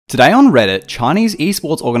Today on Reddit, Chinese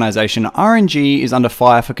esports organization RNG is under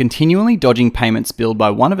fire for continually dodging payments billed by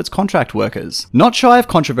one of its contract workers. Not shy of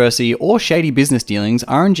controversy or shady business dealings,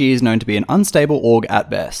 RNG is known to be an unstable org at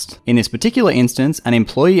best. In this particular instance, an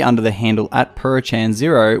employee under the handle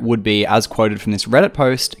 @PurChan0 would be, as quoted from this Reddit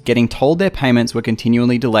post, getting told their payments were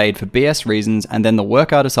continually delayed for BS reasons, and then the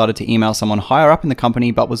worker decided to email someone higher up in the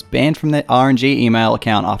company but was banned from their RNG email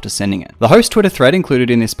account after sending it. The host Twitter thread included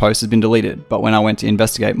in this post has been deleted, but when I went to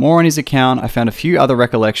investigate more on his account, I found a few other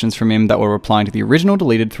recollections from him that were replying to the original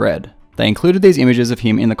deleted thread. They included these images of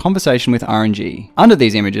him in the conversation with RNG. Under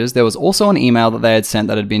these images, there was also an email that they had sent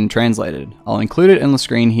that had been translated. I'll include it on the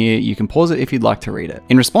screen here, you can pause it if you'd like to read it.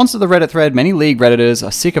 In response to the Reddit thread, many League Redditors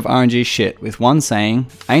are sick of RNG's shit, with one saying,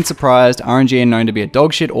 "Ain't surprised, RNG are known to be a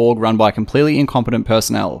dogshit org run by completely incompetent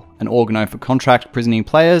personnel. An org known for contract prisoning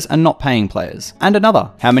players and not paying players." And another,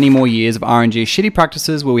 "How many more years of RNG's shitty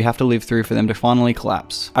practices will we have to live through for them to finally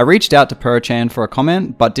collapse?" I reached out to PurChan for a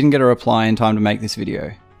comment, but didn't get a reply in time to make this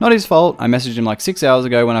video. Not his fault, I messaged him like 6 hours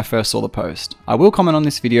ago when I first saw the post. I will comment on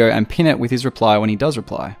this video and pin it with his reply when he does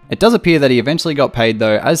reply. It does appear that he eventually got paid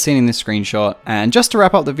though, as seen in this screenshot. And just to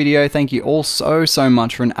wrap up the video, thank you all so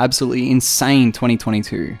much for an absolutely insane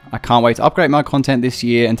 2022. I can't wait to upgrade my content this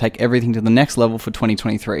year and take everything to the next level for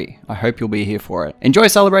 2023. I hope you'll be here for it. Enjoy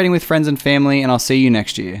celebrating with friends and family, and I'll see you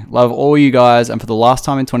next year. Love all you guys, and for the last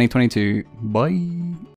time in 2022, bye.